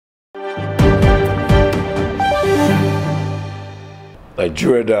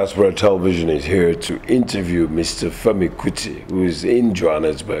Nigeria Diaspora Television is here to interview Mr. Femi Kuti, who is in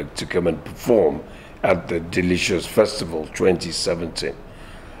Johannesburg to come and perform at the Delicious Festival 2017.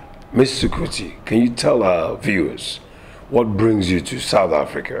 Mr. Kuti, can you tell our viewers what brings you to South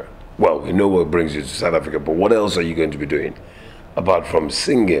Africa? Well, we know what brings you to South Africa, but what else are you going to be doing apart from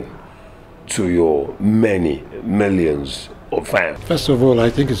singing to your many millions of fans? First of all, I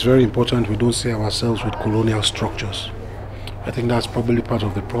think it's very important we don't see ourselves with colonial structures. I think that's probably part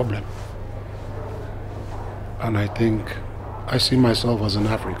of the problem. And I think I see myself as an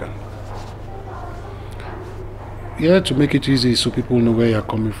African. Yeah, to make it easy so people know where you're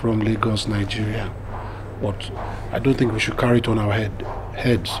coming from, Lagos, Nigeria. But I don't think we should carry it on our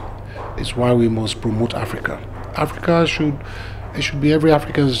heads. It's why we must promote Africa. It should be every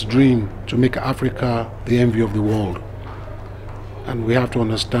African's dream to make Africa the envy of the world. And we have to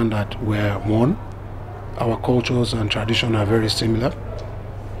understand that we're one. Our cultures and traditions are very similar.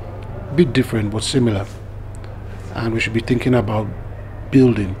 A bit different, but similar. And we should be thinking about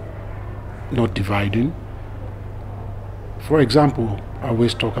building, not dividing. For example, I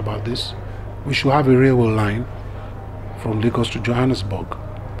always talk about this. We should have a railway line from Lagos to Johannesburg.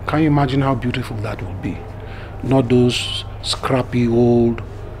 Can you imagine how beautiful that would be? Not those scrappy old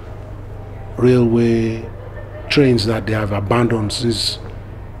railway trains that they have abandoned since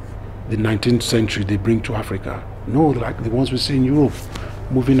the 19th century they bring to Africa. No, like the ones we see in Europe,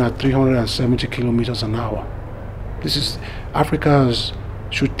 moving at 370 kilometers an hour. Africa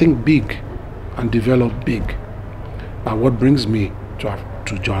should think big and develop big. Now what brings me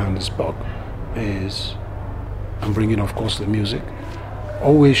to Johannesburg is I'm bringing, of course, the music,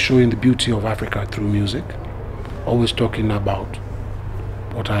 always showing the beauty of Africa through music, always talking about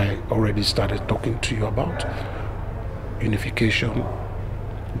what I already started talking to you about, unification,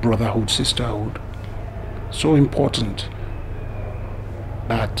 brotherhood, sisterhood. So important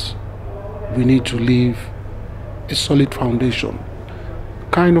that we need to leave a solid foundation,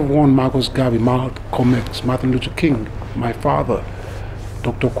 kind of one Marcus Garvey, Malcolm X, Martin Luther King, my father,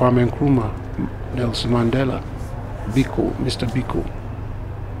 Dr. Kwame Nkrumah, Nelson Mandela, Biko, Mr. Biko,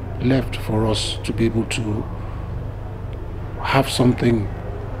 left for us to be able to have something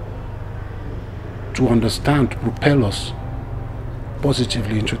to understand, to propel us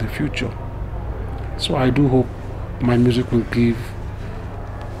positively into the future. So I do hope my music will give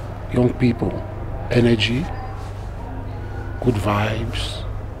young people energy, good vibes,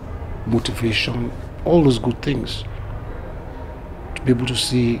 motivation, all those good things, to be able to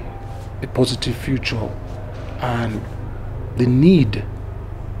see a positive future and the need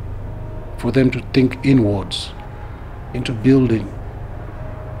for them to think inwards into building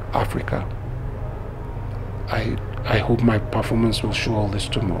Africa. I hope my performance will show all this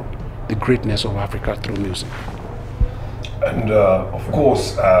tomorrow, the greatness of Africa through music. And of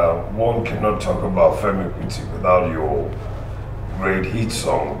course, one cannot talk about Femi Kuti without your great hit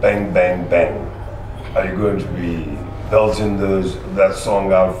song, Bang Bang Bang. Are you going to be belting that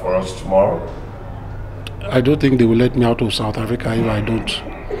song out for us tomorrow? I don't think they will let me out of South Africa if I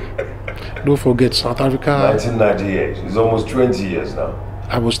don't. Don't forget, South Africa... 1998, it's almost 20 years now.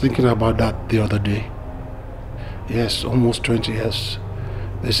 I was thinking about that the other day. Yes, almost 20 years.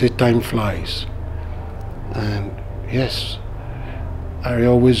 They say time flies. And yes, I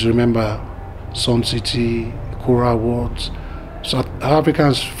always remember Sun City, Kora Awards. South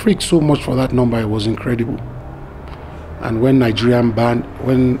Africans freaked so much for that number, it was incredible. And when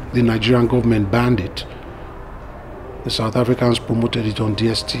the Nigerian government banned it, the South Africans promoted it on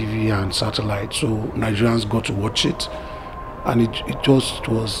DSTV and satellite, so Nigerians got to watch it. And it just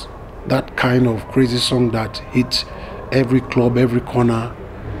was that kind of crazy song that hit every club, every corner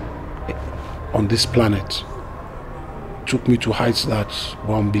on this planet. Took me to heights that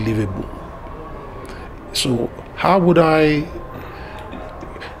were unbelievable. So how would I,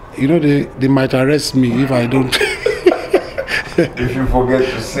 they might arrest me if I don't. If you forget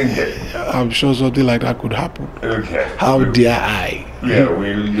to sing it. I'm sure something like that could happen. Okay. How dare I? Yeah,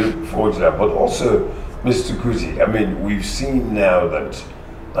 we look forward to that. But also, Mr. Kuti, I mean, we've seen now that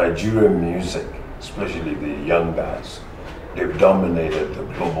Nigerian music, especially the young guys, they've dominated the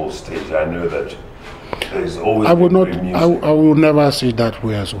global stage. I know that there's always I will never say that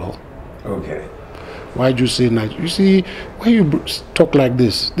way as well. Okay. Why'd you say Nigeria? You see, when you talk like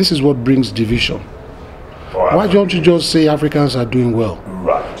this is what brings division. Why don't you just say Africans are doing well?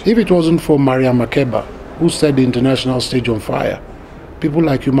 Right. If it wasn't for Maria Makeba, who set the international stage on fire, people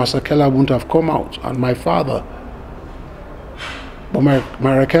like you, Masakela, wouldn't have come out, and my father. But Maria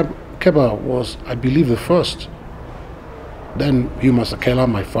Makeba was, I believe, the first. Then Hugh Masakela,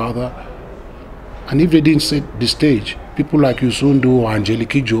 my father. And if they didn't set the stage, people like Yusundu or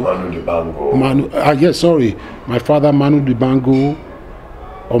Angelique Jo. Manu Dibango. Yes, sorry. My father, Manu Dibango,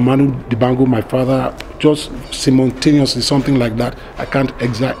 or Manu Dibango, my father, just simultaneously, something like that. I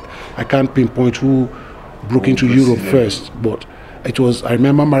can't pinpoint who broke into Europe first, but it was, I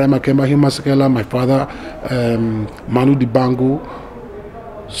remember Maria Makemba, Hima Sekela, my father, Manu Dibango.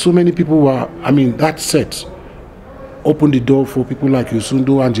 So many people were, I mean, that set opened the door for people like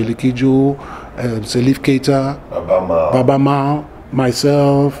Yusundu, Angelique Jo, Salif Keita, Baba Ma,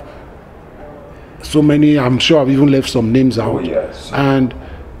 myself. So many, I'm sure I've even left some names out. Oh, yes. And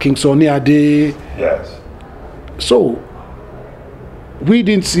King Sonny Ade. Yes. So, we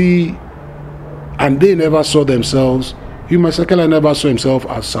didn't see, and they never saw themselves. Huma Sekela never saw himself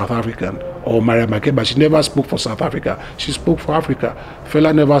as South African, or Maria Makeba. She never spoke for South Africa. She spoke for Africa.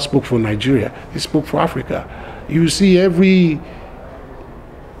 Fela never spoke for Nigeria. He spoke for Africa. You see, every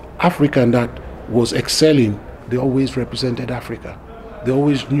African that was excelling, they always represented Africa. They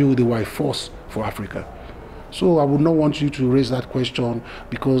always knew they were a force for Africa. So I would not want you to raise that question,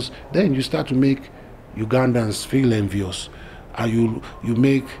 because then you start to make Ugandans feel envious, and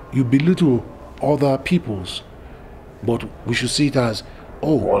you belittle other peoples. But we should see it as,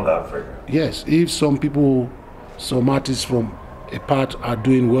 oh, one Africa. Yes, if some people, some artists from a part are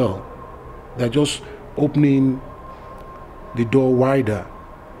doing well, they're just opening the door wider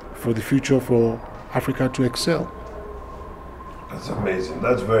for the future for Africa to excel. That's amazing.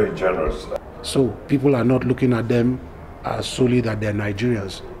 That's very generous. So people are not looking at them as solely that they're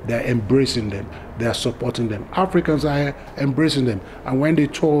Nigerians. They're embracing them. They're supporting them. Africans are embracing them. And when they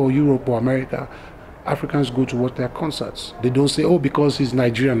tour Europe or America, Africans go to watch their concerts. They don't say, oh, because he's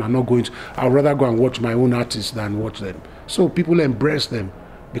Nigerian, I'm not going to. I'd rather go and watch my own artists than watch them. So people embrace them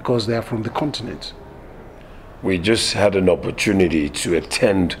because they are from the continent. We just had an opportunity to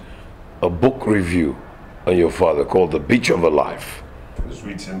attend a book review on your father called The Beach of a Life. It was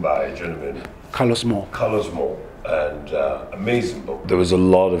written by a gentleman, Carlos Moore. And amazing book. There was a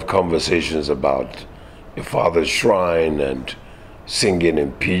lot of conversations about your father's shrine and singing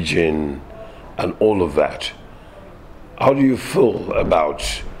in pidgin and all of that. How do you feel about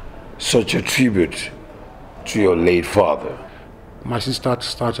such a tribute to your late father? My sister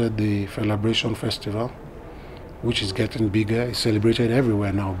started the Celebration Festival, which is getting bigger. It's celebrated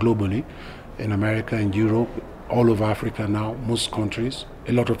everywhere now, globally, in America, in Europe, all over Africa now, most countries,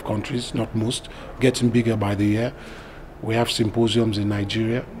 a lot of countries, not most, getting bigger by the year. We have symposiums in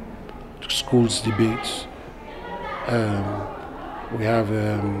Nigeria, schools debates. We have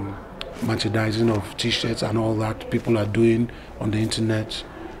merchandising of t-shirts and all that people are doing on the internet.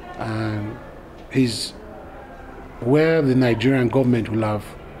 And he's where the Nigerian government will have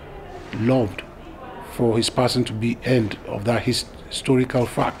loved for his passing to be end of that historical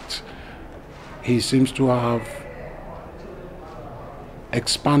fact. He seems to have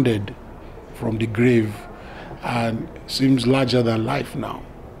expanded from the grave and seems larger than life now,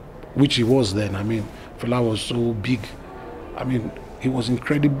 which he was then. I mean, Fela was so big. I mean, he was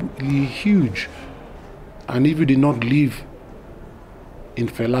incredibly huge. And if you did not live in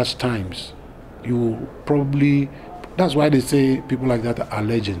Fela's times, you probably, that's why they say people like that are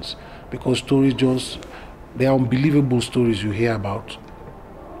legends, because stories just, they are unbelievable stories you hear about.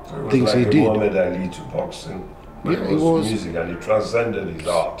 So it was things like he did. Muhammad Ali to boxing, but Yeah, it was music, and he transcended his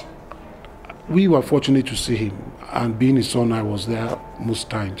art. We were fortunate to see him, and being his son, I was there most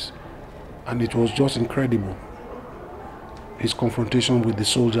times, and it was just incredible. His confrontation with the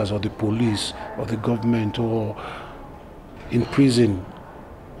soldiers or the police or the government or in prison.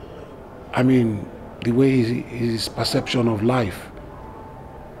 I mean, the way his perception of life,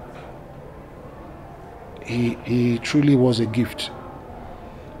 he truly was a gift.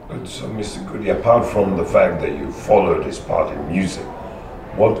 So, Mr. Kuti, apart from the fact that you followed his part in music,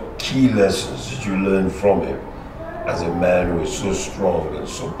 what key lessons did you learn from him as a man who is so strong and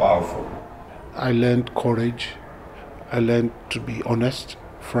so powerful? I learned courage. I learned to be honest,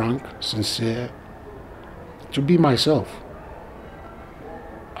 frank, sincere, to be myself.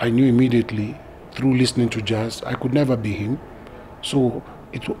 I knew immediately through listening to jazz, I could never be him. So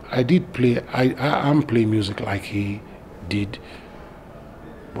I am playing music like he did.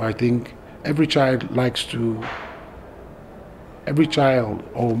 But I think every child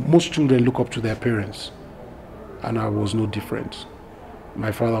or most children look up to their parents. And I was no different.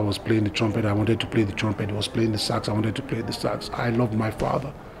 My father was playing the trumpet, I wanted to play the trumpet. He was playing the sax, I wanted to play the sax. I loved my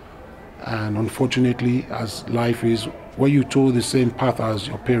father. And unfortunately, as life is, when you tow the same path as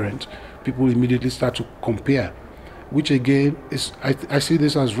your parent, people immediately start to compare, which again, I see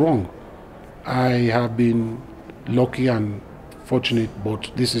this as wrong. I have been lucky and fortunate, but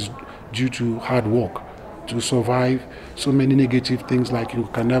this is due to hard work. to survive so many negative things, like you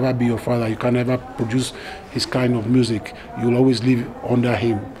can never be your father, you can never produce his kind of music, you'll always live under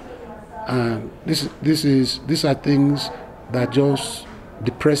him. And these are things that just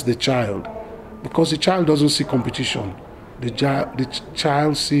depress the child, because the child doesn't see competition. The child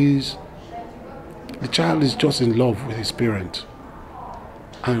is just in love with his parent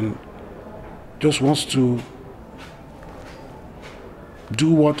and just wants to do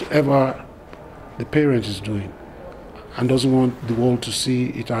whatever the parent is doing and doesn't want the world to see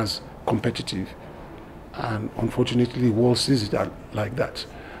it as competitive. And unfortunately, the world sees it like that.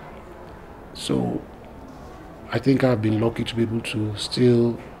 So I think I've been lucky to be able to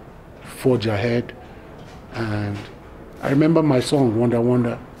still forge ahead. And I remember my song, Wonder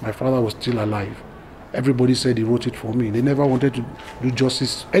Wonder, my father was still alive. Everybody said he wrote it for me. They never wanted to do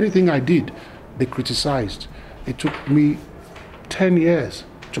justice. Anything I did, they criticized. It took me 10 years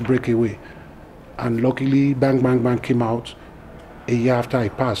to break away. And luckily, Bang Bang Bang came out a year after I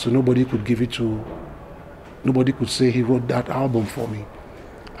passed, so nobody could say he wrote that album for me.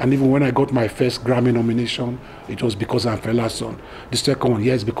 And even when I got my first Grammy nomination, it was because I'm Fela's son. The second one,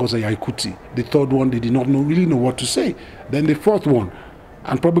 yes, because of Kuti. The third one, they did not really know what to say. Then the fourth one,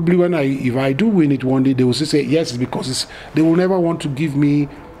 and probably if I do win it one day, they will say yes, it's because they will never want to give me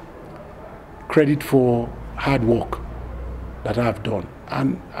credit for hard work that I've done.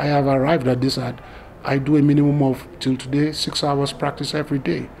 And I have arrived at this. I do a minimum of, till today, 6 hours practice every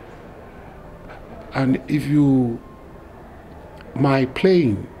day. And my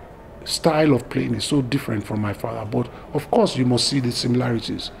style of playing is so different from my father, but of course you must see the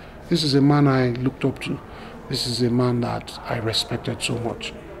similarities. This is a man I looked up to. This is a man that I respected so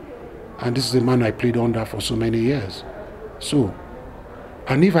much. And this is a man I played under for so many years. So,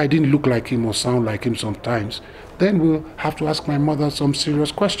 and if I didn't look like him or sound like him sometimes, then we'll have to ask my mother some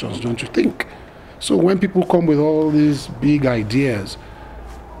serious questions, don't you think? So when people come with all these big ideas,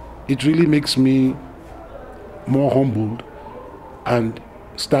 it really makes me more humbled and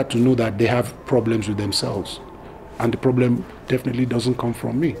start to know that they have problems with themselves. And the problem definitely doesn't come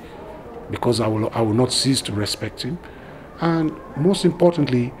from me, because I will not cease to respect him. And most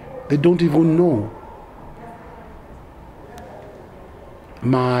importantly, they don't even know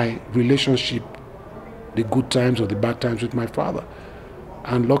my relationship, the good times or the bad times with my father.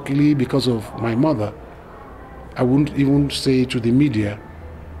 And luckily, because of my mother, I wouldn't even say to the media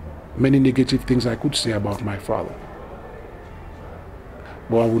many negative things I could say about my father.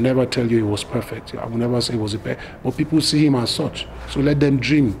 But I will never tell you he was perfect. I will never say he was a perfect. But people see him as such. So let them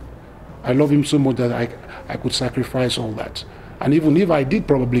dream. I love him so much that I could sacrifice all that. And even if I did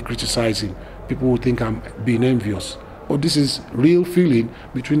probably criticize him, people would think I'm being envious. But this is real feeling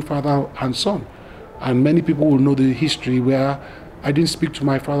between father and son. And many people will know the history where I didn't speak to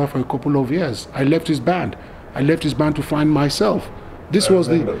my father for a couple of years. I left his band. I left his band to find myself. This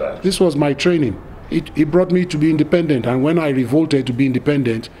was my training. It brought me to be independent. And when I revolted to be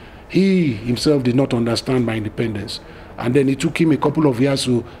independent, he himself did not understand my independence. And then it took him a couple of years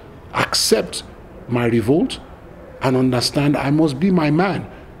to accept my revolt and understand I must be my man.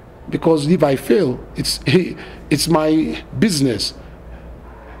 Because if I fail, it's my business.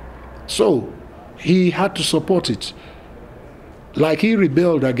 So he had to support it. Like he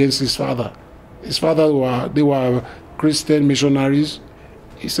rebelled against his father. His father, they were Christian missionaries.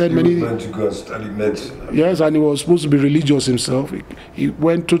 He said he went to go and study medicine. Yes, and he was supposed to be religious himself. He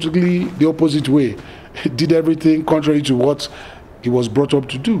went totally the opposite way. He did everything contrary to what he was brought up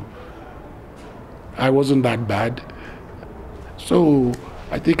to do. I wasn't that bad. So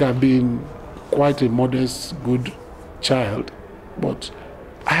I think I've been quite a modest, good child. But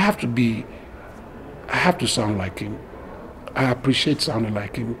I have to sound like him. I appreciate sounding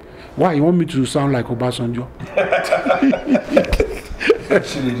like him. Why? You want me to sound like Obasanjo?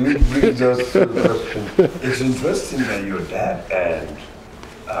 Actually, you bring us to the question. It's interesting that your dad and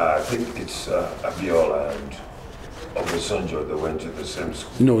I think it's Abiola and Obasanjo, they went to the same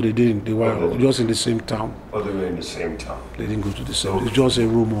school. No, they didn't. They were just in the same town. Oh, they were in the same town. They didn't go to the same. It's just a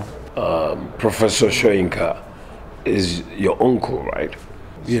rumor. Professor Soyinka is your uncle, right?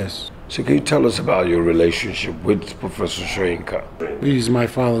 Yes. So can you tell us about your relationship with Professor Soyinka? He is my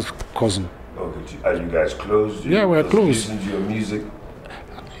father's cousin. Okay. Are you guys close? Yeah, we're close. Listen to your music?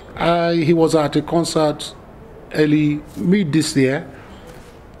 He was at a concert mid this year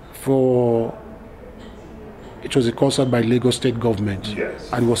it was a concert by Lagos State government.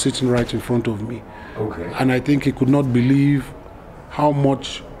 Yes. And he was sitting right in front of me. Okay. And I think he could not believe how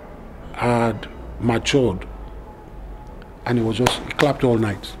much I had matured. And he clapped all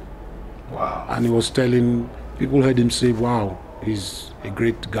night. Wow. And he was telling, people heard him say, wow, he's a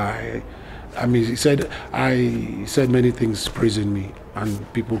great guy. I mean, he said many things praising me,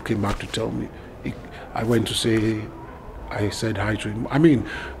 and people came back to tell me. I went to say, I said hi to him. I mean,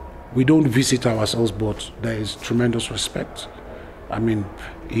 we don't visit ourselves, but there is tremendous respect. I mean,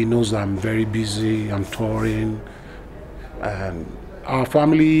 he knows I'm very busy, I'm touring, and our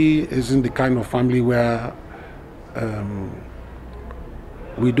family isn't the kind of family where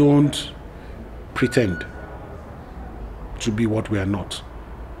we don't pretend to be what we are not.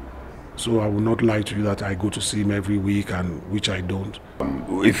 So I will not lie to you that I go to see him every week, and which I don't.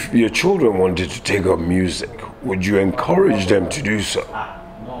 If your children wanted to take up music, would you encourage them to do so?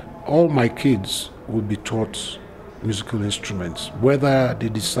 All my kids will be taught musical instruments. Whether they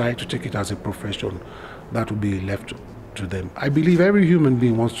decide to take it as a profession, that will be left to them. I believe every human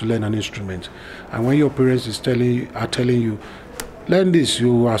being wants to learn an instrument. And when your parents are telling you, learn this,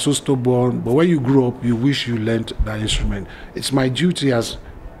 you are so stubborn, but when you grow up, you wish you learned that instrument. It's my duty as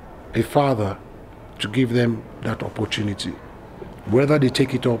a father to give them that opportunity. Whether they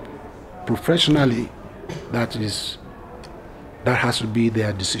take it up professionally, that has to be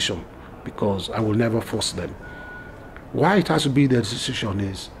their decision, because I will never force them. Why it has to be their decision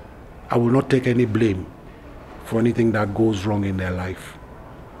is, I will not take any blame for anything that goes wrong in their life.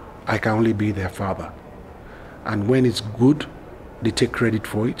 I can only be their father. And when it's good, they take credit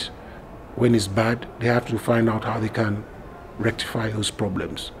for it. When it's bad, they have to find out how they can rectify those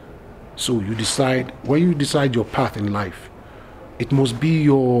problems. So you decide, when you decide your path in life, it must be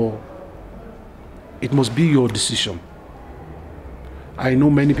your decision. I know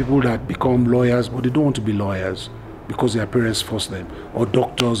many people that become lawyers, but they don't want to be lawyers because their parents force them, or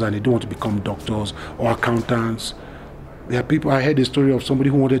doctors and they don't want to become doctors, or accountants. There are people, I heard a story of somebody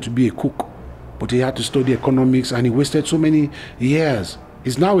who wanted to be a cook, but he had to study economics and he wasted so many years.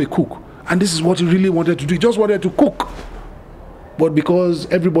 He's now a cook, and this is what he really wanted to do. He just wanted to cook. But because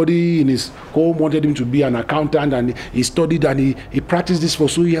everybody in his home wanted him to be an accountant, and he studied and he practiced this for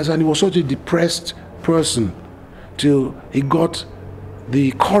so years, and he was such a depressed person till he got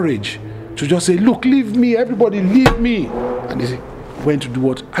the courage to just say, look, leave me, everybody leave me. And he went to do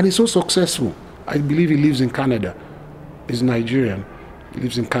what? And he's so successful. I believe he lives in Canada. He's Nigerian. He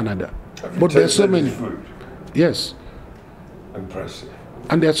lives in Canada. But there's so many. Food? Yes. Impressive.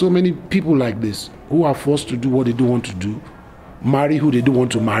 And there are so many people like this who are forced to do what they don't want to do, marry who they don't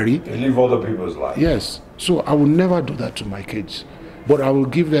want to marry. They live other people's lives. Yes. So I will never do that to my kids. But I will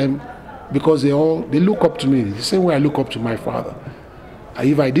give them, because they look up to me the same way I look up to my father.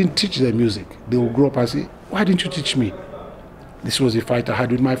 If I didn't teach them music, they will grow up and say, why didn't you teach me? This was a fight I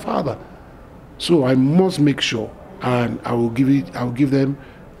had with my father. So I must make sure, and I will give them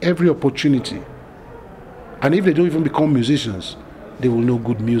every opportunity. And if they don't even become musicians, they will know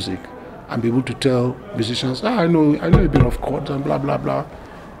good music and be able to tell musicians, I know a bit of chords and blah, blah, blah.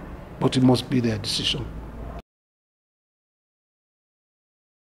 But it must be their decision.